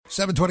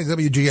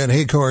720 WGN.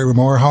 Hey, Corey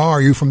Rumore. How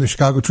are you from the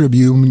Chicago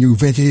Tribune, you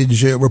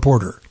vintage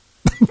reporter?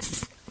 I'm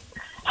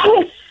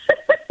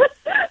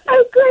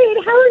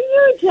great. How are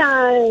you,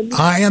 John?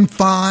 I am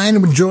fine.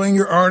 I'm enjoying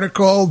your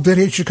article,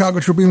 Vintage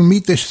Chicago Tribune,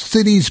 Meet the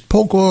City's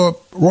Polka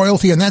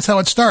Royalty, and that's how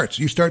it starts.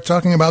 You start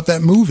talking about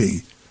that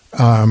movie,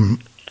 Home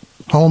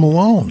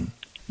Alone,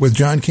 with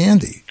John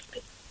Candy,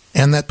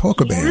 and that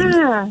polka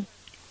band.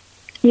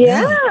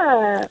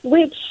 Yeah,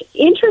 which,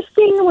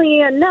 interestingly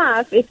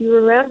enough, if you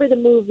remember the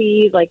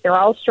movie, like they're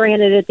all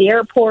stranded at the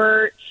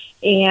airport,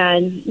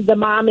 and the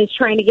mom is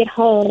trying to get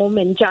home,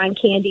 and John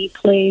Candy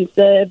plays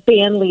the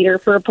band leader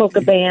for a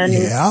polka band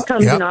and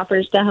comes and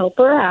offers to help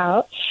her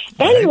out.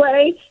 Right.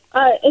 Anyway,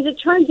 as it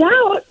turns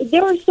out,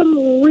 there were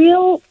some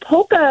real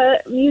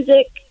polka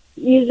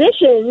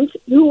musicians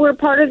who were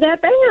part of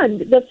that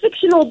band, the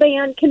fictional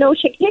band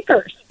Kenosha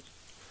Kickers.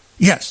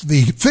 Yes,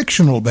 the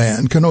fictional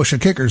band, Kenosha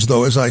Kickers,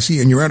 though, as I see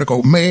in your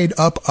article, made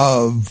up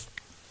of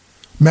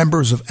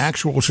members of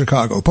actual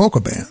Chicago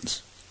polka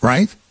bands,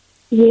 right?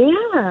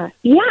 Yeah,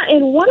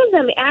 and one of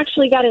them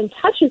actually got in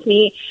touch with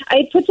me.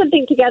 I put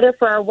something together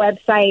for our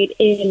website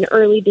in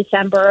early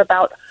December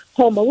about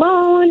Home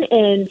Alone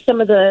and some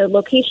of the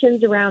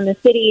locations around the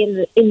city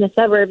and in the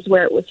suburbs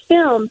where it was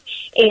filmed,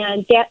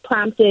 and that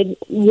prompted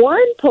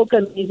one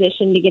polka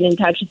musician to get in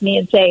touch with me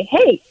and say,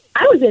 hey,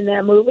 I was in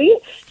that movie.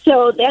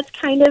 So that's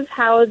kind of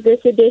how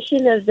this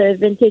edition of the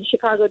Vintage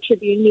Chicago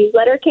Tribune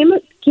newsletter came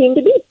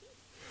to be.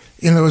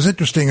 You know, it was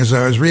interesting as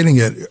I was reading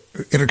it,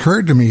 it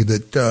occurred to me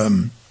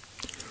that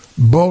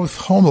both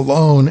Home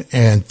Alone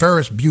and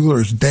Ferris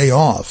Bueller's Day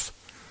Off,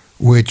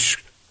 which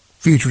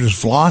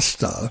features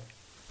Vlasta,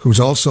 who's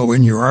also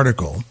in your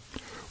article,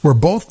 were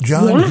both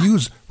John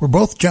Hughes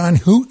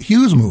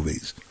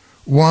movies.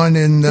 One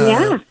in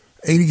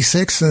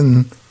 86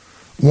 and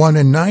one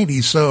in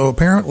 90. So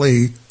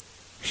apparently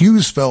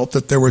Hughes felt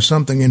that there was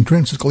something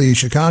intrinsically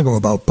Chicago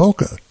about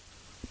polka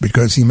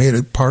because he made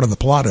it part of the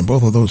plot in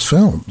both of those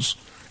films.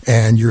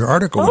 And your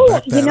article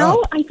backed that up.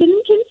 I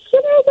didn't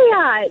consider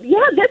that.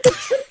 Yeah, that's a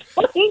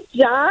good point,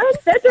 John.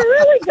 That's a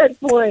really good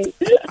point.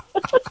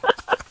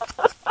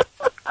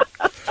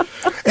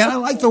 And I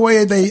like the way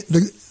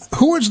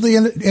who is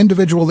the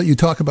individual that you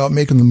talk about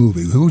making the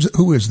movie? Who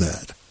is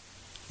that?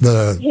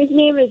 His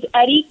name is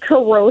Eddie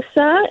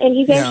Carosa, and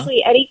he's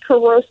actually Eddie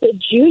Carosa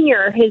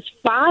Jr. His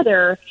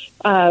father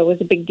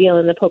was a big deal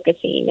in the polka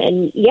scene.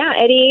 And,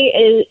 Eddie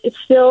is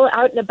still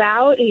out and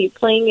about. He's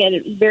playing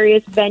at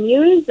various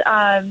venues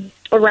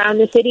around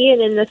the city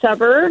and in the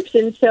suburbs.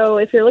 And so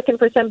if you're looking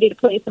for somebody to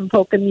play some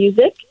polka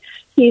music,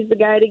 he's the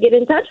guy to get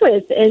in touch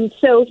with. And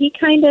so he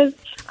kind of,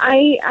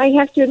 I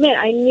have to admit,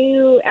 I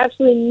knew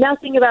absolutely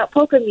nothing about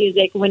polka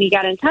music when he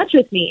got in touch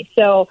with me.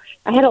 So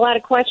I had a lot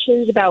of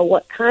questions about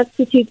what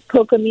constitutes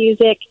polka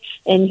music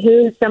and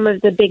who some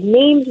of the big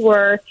names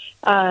were,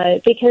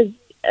 because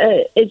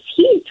as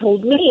he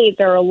told me,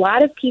 there are a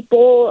lot of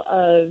people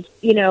of,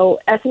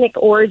 ethnic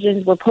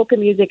origins where polka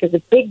music is a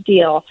big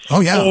deal. Oh,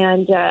 yeah.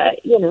 And,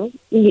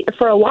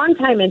 for a long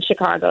time in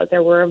Chicago,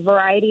 there were a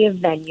variety of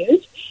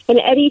venues. And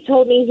Eddie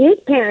told me his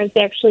parents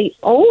actually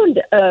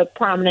owned a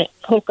prominent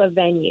polka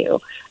venue.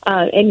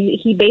 And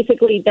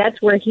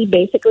that's where he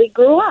basically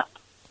grew up.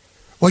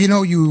 Well,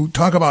 you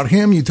talk about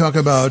him, you talk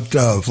about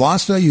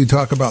Vlasta, you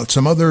talk about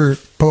some other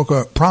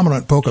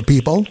prominent polka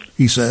people,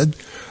 he said.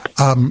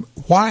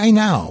 Why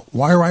now?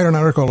 Why write an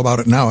article about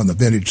it now in the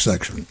vintage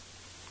section?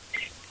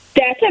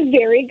 That's a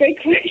very good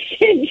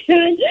question,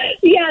 John.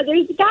 Yeah,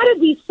 there's got to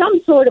be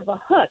some sort of a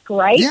hook,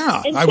 right?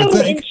 Yeah, and I would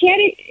think.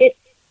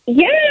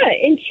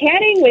 In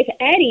chatting with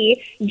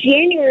Eddie,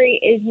 January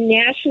is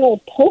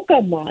National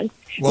Polka Month,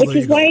 which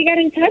is why he got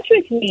in touch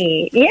with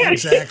me. Yeah,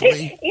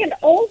 exactly. And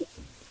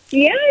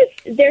yes,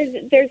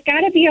 there's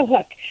got to be a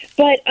hook.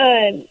 But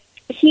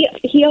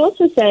he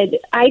also said,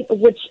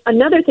 which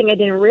another thing I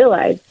didn't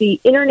realize,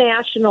 the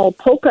International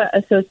Polka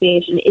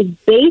Association is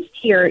based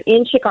here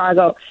in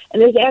Chicago,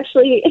 and there's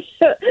actually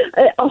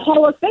a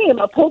Hall of Fame,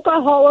 a Polka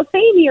Hall of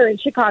Fame here in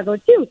Chicago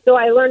too. So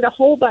I learned a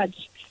whole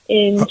bunch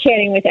in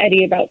chatting with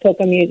Eddie about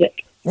polka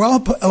music.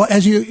 Well,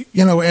 as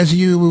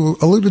you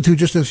alluded to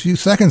just a few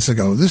seconds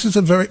ago, this is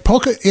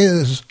polka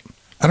is,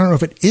 I don't know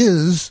if it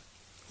is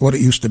what it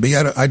used to be.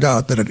 I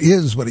doubt that it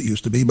is what it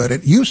used to be, but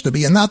it used to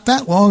be, and not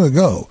that long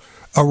ago,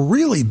 a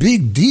really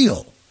big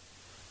deal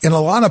in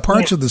a lot of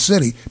parts of the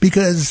city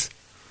because,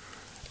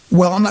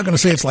 well, I'm not going to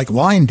say it's like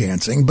line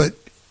dancing, but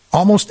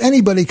almost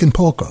anybody can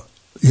polka.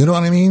 You know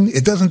what I mean?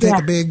 It doesn't take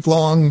a big,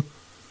 long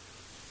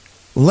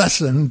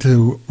lesson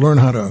to learn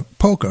how to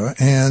polka,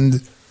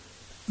 and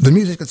the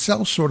music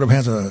itself sort of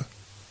has a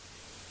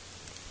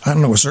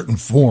certain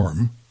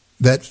form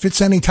that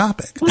fits any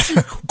topic.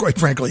 Quite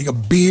frankly, a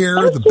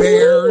beer, the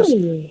Bears.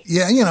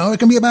 Yeah, it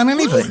can be about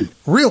anything,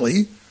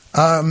 really.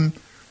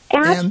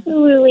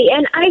 Absolutely.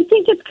 And I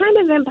think it's kind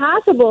of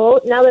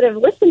impossible, now that I've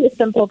listened to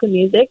some polka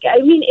music,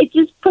 I mean, it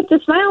just puts a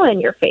smile on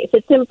your face.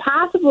 It's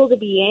impossible to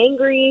be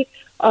angry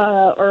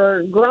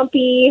or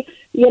grumpy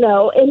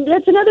And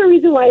that's another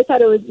reason why I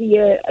thought it would be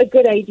a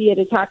good idea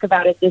to talk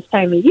about it this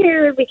time of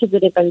year, because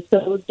it had been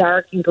so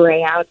dark and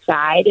gray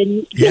outside.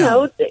 And,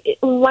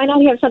 why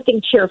not have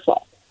something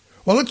cheerful?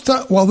 Well, let's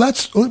talk. Well,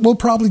 we'll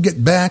probably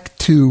get back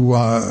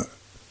to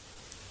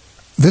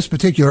this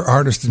particular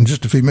artist in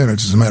just a few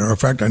minutes. As a matter of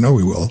fact, I know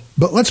we will.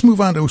 But let's move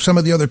on to some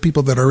of the other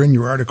people that are in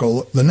your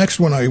article. The next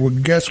one I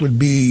would guess would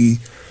be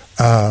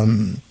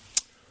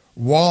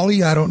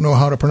Wally. I don't know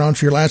how to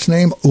pronounce your last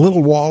name.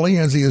 Little Wally,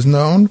 as he is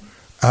known,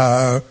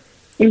 who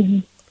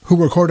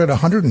recorded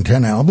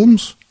 110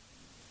 albums.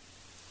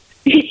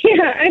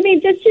 Yeah, I mean,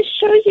 this just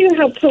shows you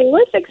how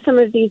prolific some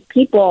of these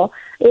people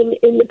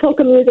in the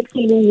polka music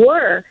scene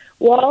were.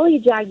 Wally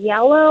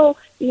Jagiello,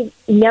 he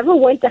never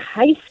went to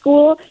high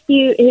school.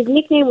 His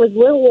nickname was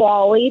Little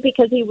Wally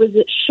because he was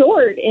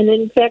short. And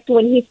in fact,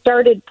 when he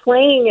started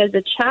playing as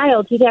a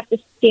child, he'd have to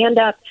stand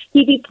up.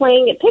 He'd be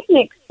playing at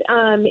picnics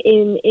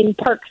in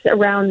parks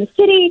around the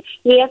city.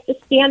 He'd have to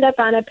stand up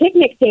on a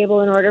picnic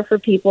table in order for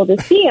people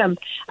to see him.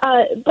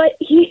 But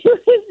he was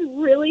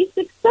really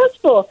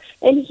successful,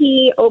 and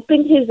he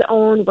opened his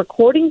own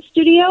recording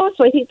studio.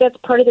 So I think that's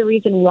part of the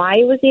reason why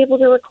he was able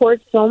to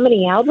record so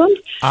many albums.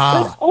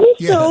 But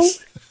also,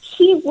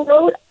 he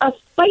wrote a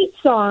fight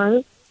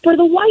song for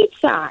the White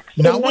Sox.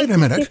 Now, wait a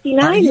minute.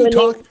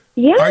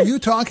 Are you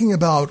talking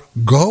about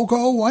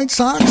Go-Go White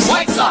Sox?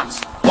 White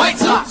Sox! White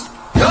Sox!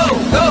 Go,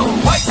 go,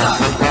 White Sox!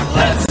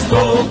 Let's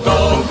go,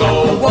 go,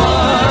 go,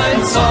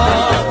 White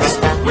Sox!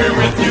 We're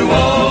with you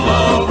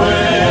all the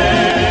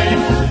way.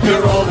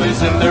 You're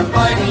always in there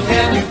fighting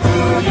and you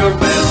do your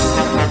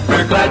best.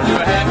 We're glad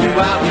to have you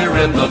out here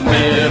in the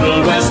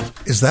Middle West.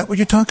 Is that what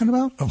you're talking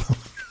about? That's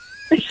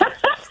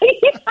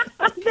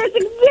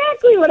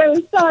exactly what I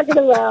was talking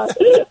about.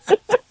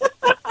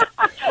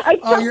 I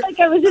felt like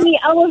I was in the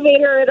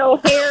elevator at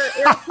O'Hare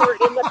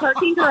Airport in the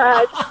parking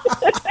garage.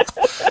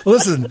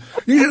 Listen,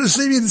 you're going to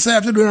see me this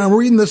afternoon. I'm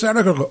reading this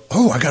article. Go,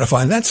 oh, I got to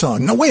find that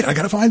song. No, wait, I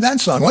got to find that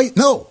song. Wait,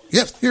 no.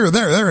 Yes, there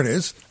it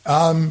is.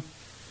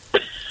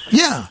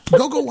 Yeah,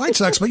 Go-Go White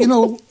Sox. But,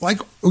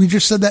 like we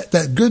just said,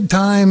 that good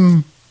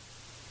time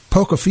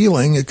polka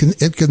feeling,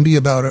 it can be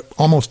about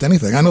almost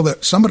anything. I know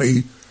that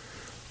somebody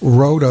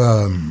wrote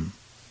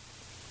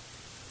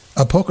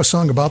a polka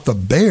song about the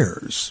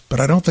Bears, but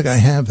I don't think I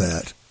have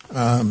that.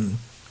 At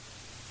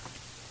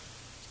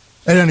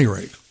any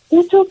rate,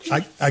 that's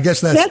okay. I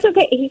guess that's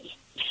okay.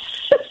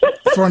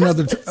 for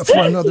another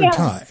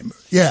time.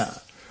 Yeah.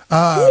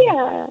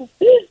 Yeah,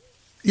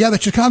 the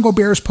Chicago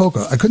Bears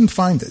polka. I couldn't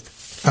find it.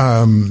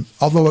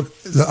 Although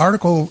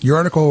your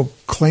article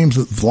claims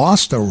that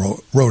Vlasta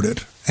wrote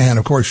it, and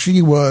of course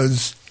she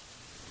was.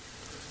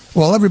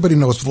 Well, everybody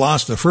knows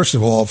Vlasta, first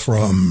of all,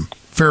 from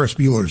Ferris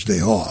Bueller's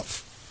Day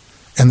Off,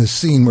 and the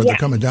scene where they're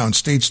coming down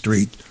State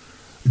Street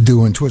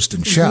doing Twist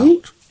and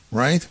Shout,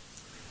 right?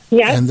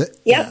 Yeah,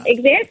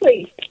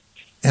 exactly.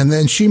 And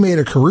then she made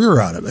a career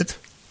out of it,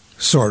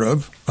 sort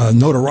of,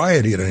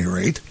 notoriety at any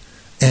rate.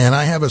 And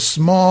I have a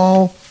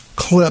small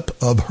clip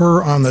of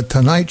her on The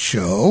Tonight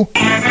Show.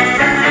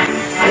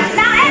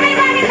 Now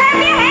everybody clap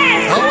your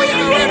hands. Oh,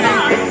 yeah,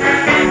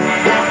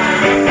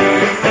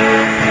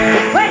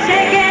 We're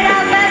shaking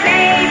up the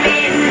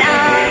baby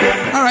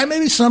now. all right,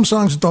 maybe some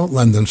songs don't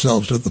lend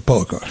themselves to the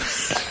polka.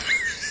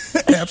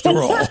 After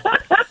all.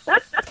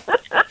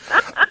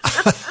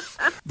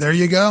 There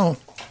you go.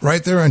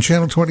 Right there on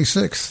Channel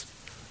 26.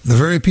 The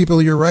very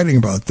people you're writing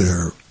about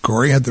there,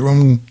 Corey, had their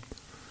own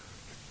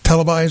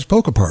televised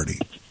polka party.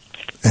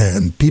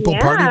 And people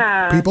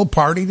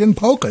partied and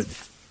polka'd,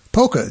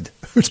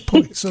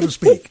 so to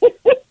speak.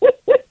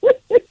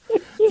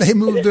 They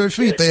moved their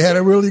feet. They had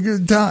a really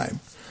good time.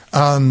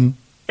 And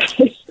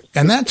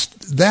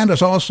that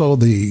is also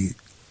the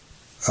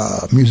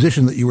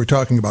musician that you were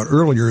talking about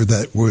earlier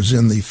that was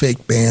in the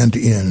fake band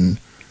in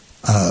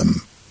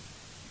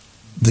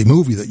the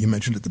movie that you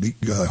mentioned at the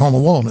Home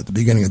Alone at the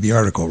beginning of the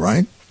article,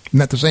 right? Isn't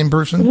that the same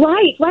person?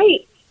 Right.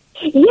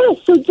 Yeah,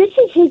 so this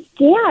is his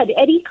dad,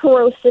 Eddie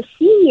Carosa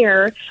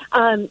Sr.,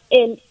 and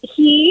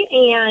he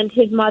and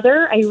his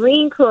mother,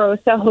 Irene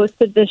Carosa,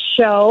 hosted this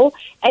show.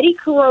 Eddie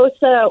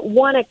Carosa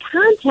won a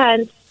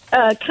contest,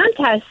 I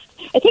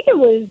think it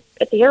was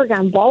at the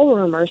Aragon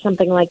Ballroom or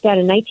something like that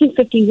in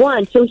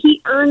 1951. So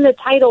he earned the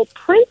title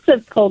Prince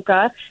of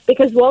Polka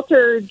because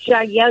Walter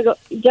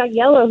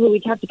Jagiello, who we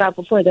talked about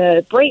before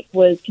the break,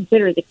 was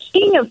considered the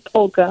king of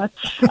polka.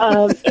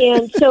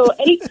 And so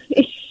Eddie...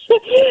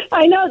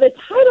 I know, the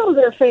titles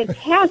are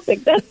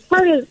fantastic. That's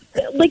part of,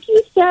 like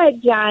you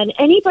said, John,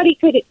 anybody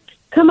could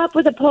come up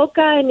with a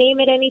polka and name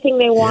it anything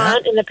they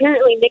want, and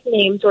apparently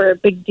nicknames were a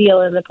big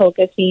deal in the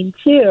polka scene,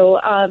 too.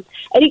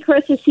 Eddie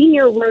Carosa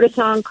Sr. wrote a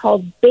song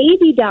called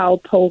Baby Doll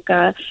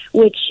Polka,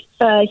 which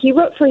he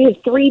wrote for his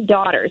three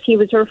daughters. He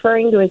was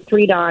referring to his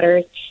three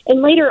daughters,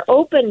 and later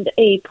opened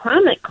a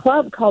prominent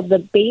club called the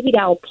Baby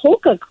Doll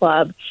Polka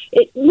Club.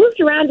 It moved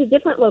around to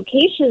different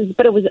locations,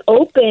 but it was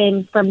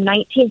open from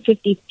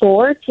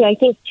 1954 to, I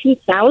think,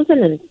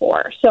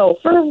 2004. So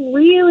for a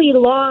really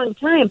long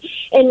time.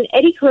 And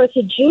Eddie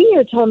Carosa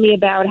Jr. told me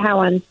about how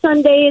on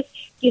Sundays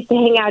used to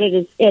hang out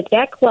at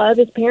that club,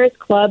 his parents'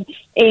 club,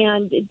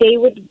 and they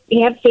would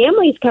have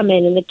families come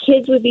in, and the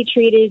kids would be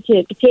treated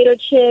to potato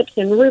chips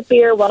and root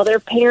beer while their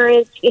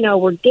parents,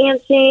 were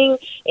dancing,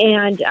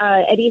 and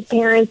Eddie's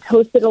parents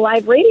hosted a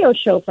live radio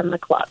show from the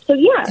club. So,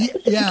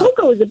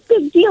 Polka was a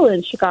big deal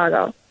in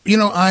Chicago.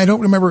 I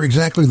don't remember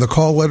exactly the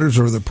call letters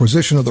or the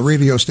position of the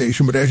radio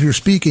station, but as you're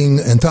speaking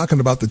and talking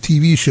about the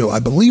TV show, I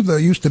believe there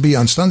used to be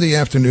on Sunday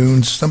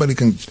afternoons, somebody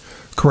can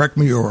correct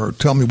me or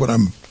tell me what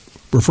I'm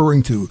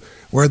referring to,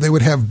 where they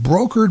would have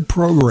brokered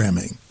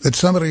programming that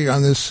somebody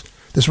on this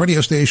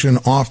radio station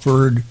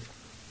offered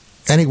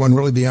anyone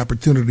really the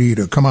opportunity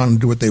to come on and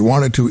do what they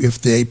wanted to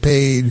if they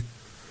paid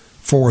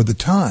for the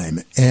time.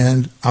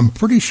 And I'm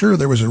pretty sure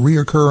there was a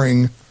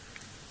reoccurring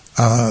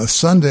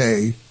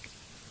Sunday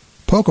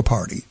polka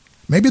party.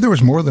 Maybe there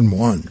was more than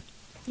one.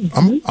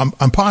 Mm-hmm.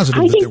 I'm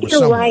positive that there was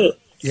some. Right.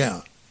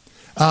 Yeah.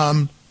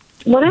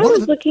 When I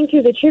was looking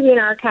through the Tribune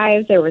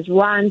archives, there was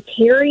Ron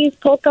Terry's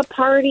polka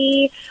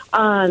party.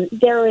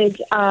 There was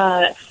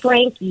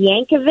Frank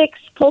Yankovic's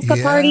polka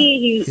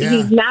party.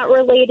 He's not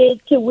related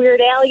to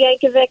Weird Al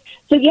Yankovic.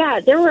 So,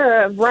 there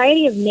were a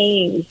variety of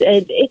names.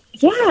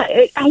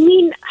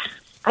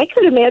 I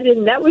could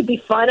imagine that would be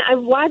fun. I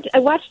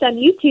watched on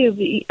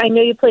YouTube. I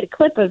know you played a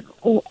clip of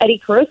Eddie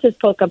Carosa's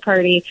polka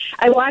party.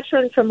 I watched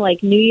one from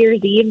New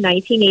Year's Eve,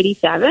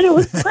 1987. It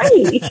was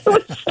great. It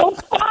was so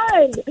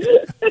fun.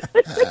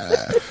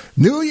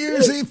 New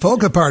Year's Eve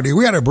polka party.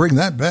 We got to bring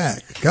that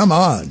back. Come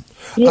on.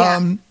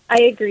 Yeah,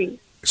 I agree.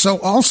 So,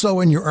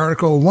 also in your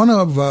article, one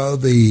of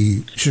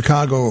the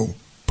Chicago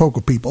polka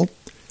people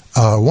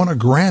won a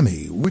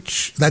Grammy.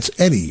 That's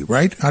Eddie,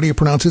 right? How do you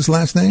pronounce his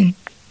last name?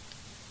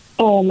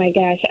 Oh, my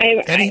gosh.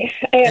 I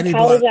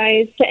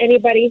apologize to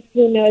anybody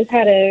who knows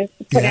how to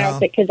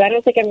pronounce it, because I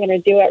don't think I'm going to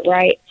do it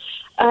right.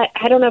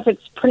 I don't know if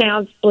it's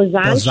pronounced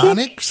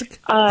Blazonczyk.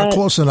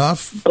 Close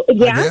enough, I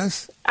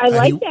guess. I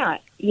like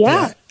that.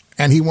 Yeah.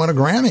 And he won a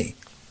Grammy.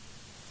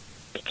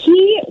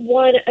 He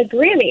won a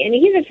Grammy, and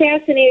he's a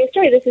fascinating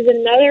story. This is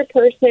another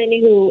person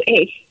who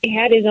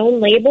had his own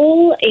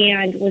label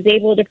and was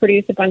able to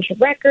produce a bunch of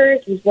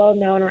records, was well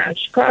known around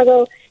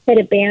Chicago, had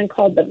a band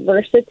called the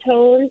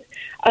Versatones.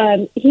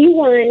 He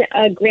won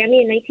a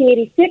Grammy in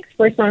 1986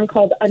 for a song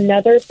called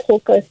Another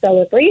Polka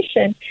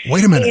Celebration.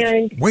 Wait a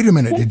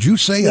minute. Did you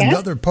say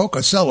Another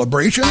Polka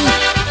Celebration?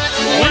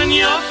 When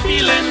you're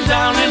feeling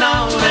down and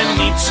out and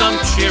need some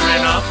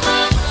cheering up,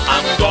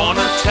 I'm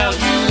gonna tell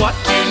you what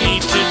you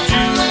need to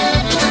do.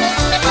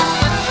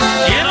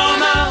 Get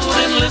on out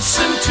and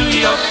listen to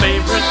your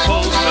favorite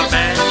polka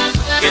band.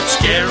 It's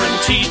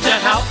guaranteed to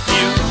help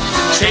you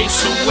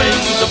chase away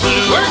the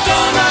blues. We're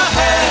gonna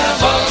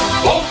have a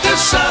polka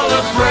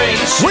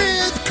celebration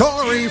with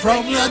Corey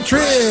from the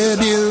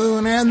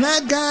Tribune and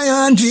that guy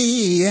on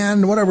G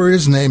and whatever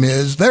his name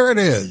is. There it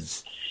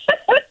is.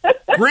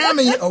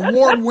 Grammy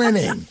award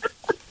winning.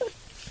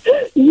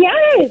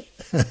 Yes.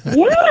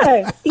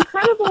 Yeah.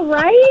 Incredible,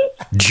 right?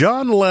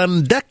 John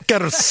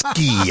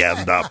Landekerski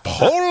and the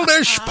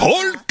Polish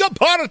Polka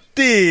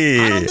Party.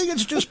 I don't think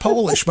it's just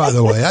Polish, by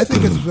the way. I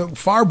think it's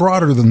far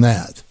broader than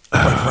that,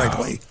 quite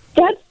frankly.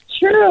 That's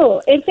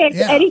true. In fact,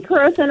 Eddie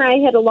Carosa and I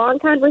had a long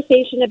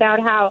conversation about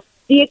how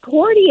the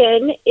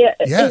accordion, in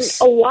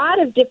a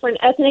lot of different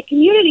ethnic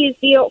communities,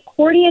 the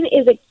accordion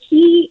is a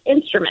key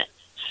instrument.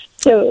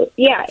 So,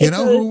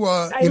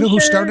 who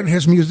started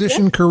his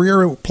musician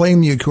career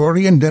playing the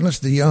accordion? Dennis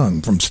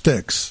DeYoung from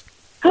Styx.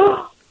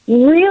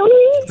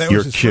 Really?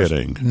 You're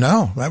kidding.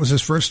 No, that was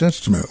his first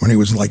instrument when he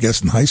was,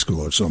 in high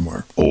school or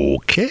somewhere.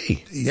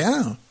 Okay.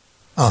 Yeah.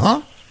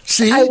 Uh-huh.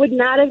 See? I would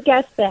not have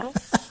guessed that.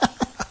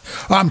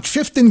 I'm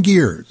shifting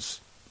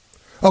gears.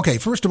 Okay,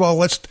 first of all,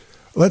 let's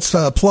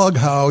plug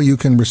how you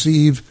can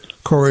receive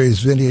Corey's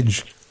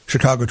Vintage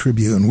Chicago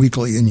Tribune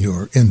weekly in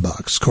your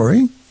inbox.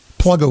 Corey?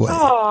 Plug away.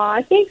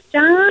 Oh, thanks,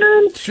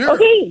 John. Sure.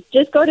 Okay,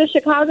 just go to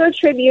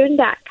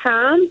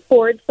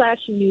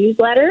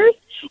chicagotribune.com/newsletters,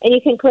 and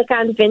you can click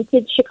on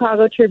Vintage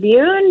Chicago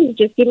Tribune.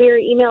 Just give me your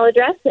email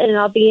address, and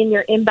I'll be in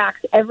your inbox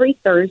every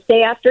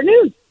Thursday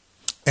afternoon.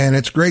 And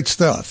it's great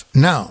stuff.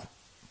 Now,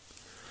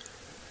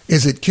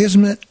 is it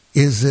kismet?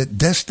 Is it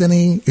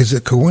destiny? Is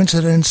it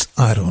coincidence?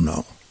 I don't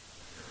know.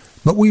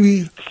 But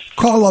we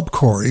call up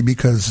Corey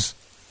because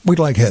we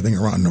like having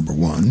her on, number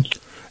one.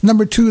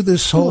 Number two,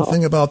 this whole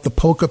thing about the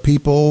polka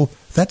people,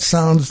 that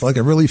sounds like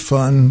a really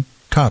fun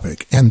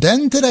topic. And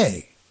then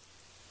today,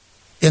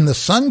 in the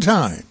Sun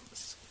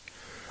Times,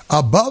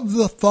 Above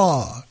the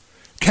Thaw,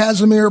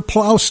 Kazimir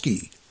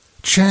Plowski,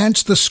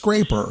 Chance the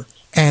Scraper,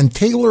 and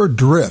Taylor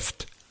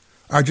Drift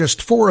are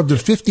just 4 of the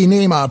 50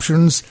 name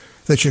options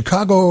that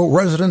Chicago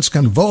residents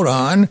can vote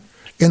on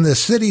in the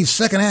city's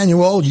second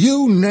annual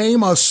You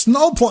Name a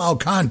Snowplow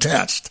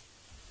contest.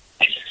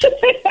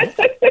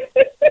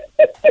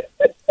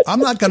 I'm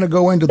not going to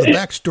go into the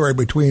backstory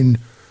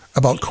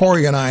about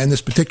Corey and I in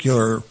this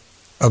particular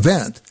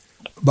event,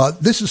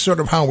 but this is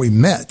sort of how we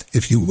met,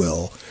 if you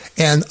will.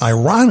 And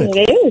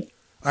ironically,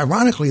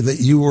 that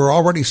you were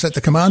already set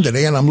to come on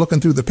today, and I'm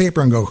looking through the paper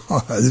and go,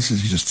 this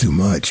is just too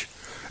much.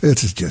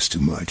 This is just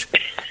too much.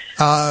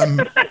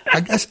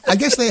 I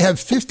guess they have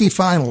 50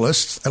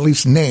 finalists, at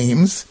least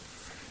names,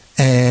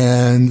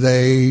 and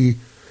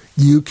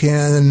you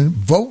can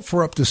vote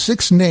for up to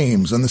 6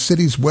 names on the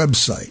city's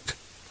website.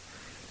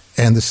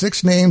 And the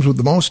 6 names with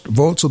the most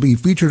votes will be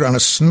featured on a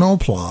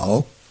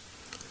snowplow.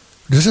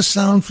 Does this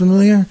sound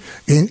familiar?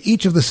 In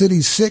each of the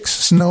city's 6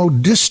 snow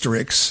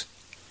districts,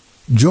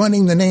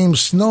 joining the name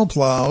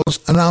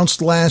snowplows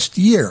announced last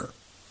year.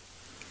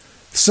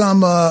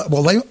 Some,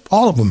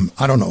 all of them,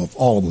 I don't know if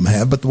all of them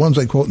have, but the ones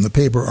I quote in the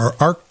paper are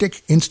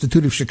Arctic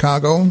Institute of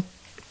Chicago,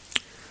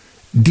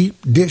 Deep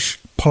Dish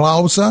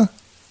Plowza,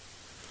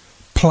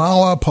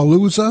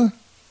 Plowapalooza,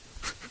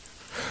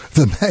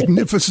 The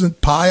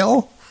Magnificent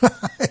Pile.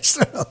 I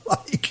sort of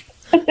like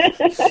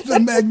The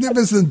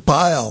Magnificent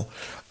Pile.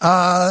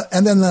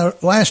 And then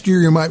last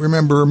year, you might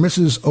remember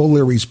Mrs.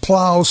 O'Leary's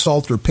Plow,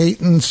 Salter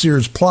Peyton,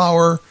 Sears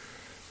Plower,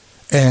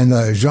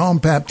 and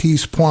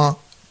Jean-Baptiste Pont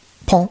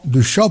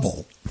de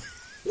Shovel,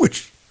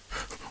 which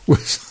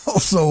was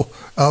also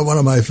one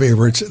of my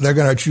favorites. They're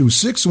going to choose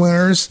 6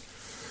 winners.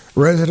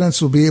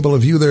 Residents will be able to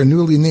view their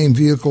newly named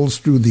vehicles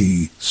through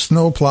the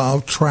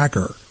Snowplow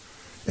Tracker.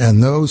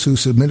 And those who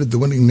submitted the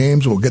winning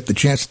names will get the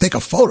chance to take a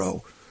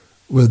photo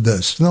with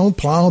the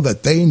snowplow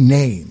that they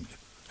named.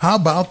 How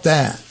about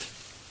that?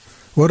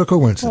 What a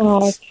coincidence.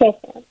 Oh, so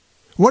fun.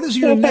 What is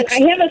your next...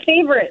 I have a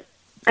favorite.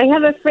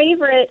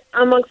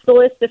 Amongst the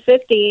list of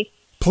 50.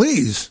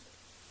 Please.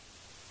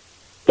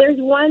 There's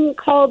one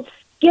called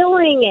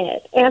Skilling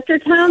It, after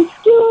Tom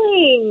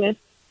Skilling.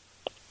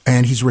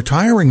 And he's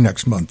retiring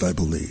next month, I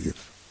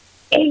believe.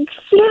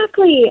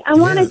 Exactly. I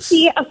want to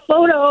see a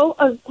photo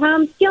of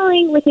Tom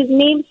Skilling with his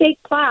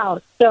namesake plow.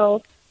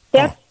 So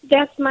that's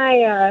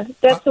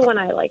the one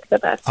I like the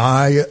best.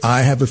 I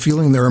have a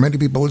feeling there are many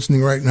people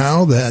listening right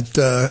now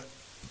that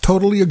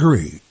totally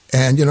agree.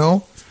 And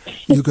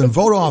you can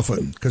vote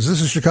often because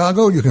this is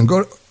Chicago. You can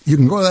go to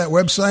that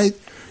website.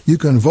 You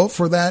can vote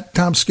for that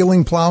Tom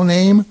Skilling plow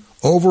name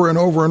over and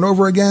over and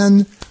over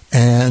again.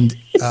 And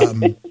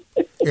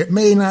it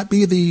may not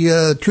be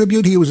the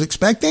tribute he was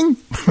expecting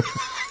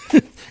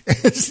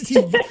as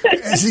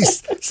he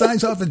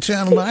signs off at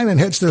Channel 9 and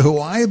heads to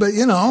Hawaii. But,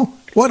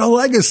 what a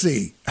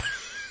legacy.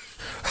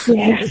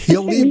 Yeah,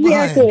 He'll leave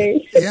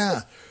behind.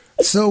 Yeah.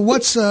 So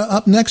what's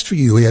up next for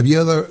you? Have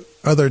you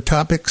other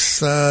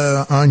topics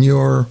on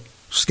your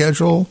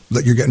schedule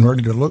that you're getting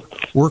ready to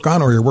work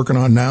on or you're working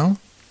on now?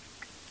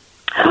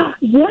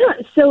 Yeah,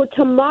 so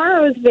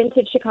tomorrow's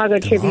Vintage Chicago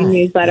Tribune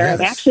newsletter,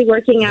 I'm actually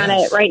working on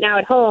it right now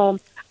at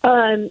home.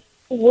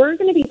 We're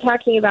going to be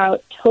talking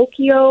about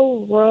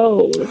Tokyo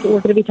Rose. We're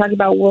going to be talking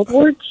about World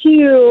War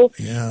II,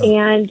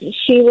 and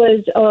she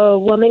was a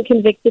woman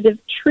convicted of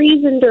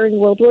treason during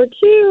World War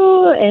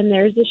II, and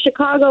there's the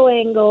Chicago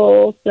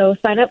angle. So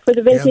sign up for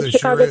the Vintage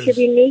Chicago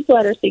Tribune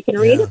newsletter so you can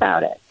read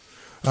about it.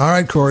 All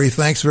right, Corey,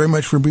 thanks very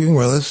much for being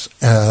with us,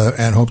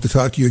 and hope to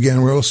talk to you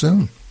again real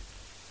soon.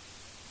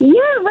 Yeah,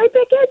 right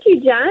back at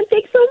you, John.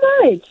 Thanks so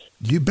much.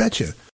 You betcha.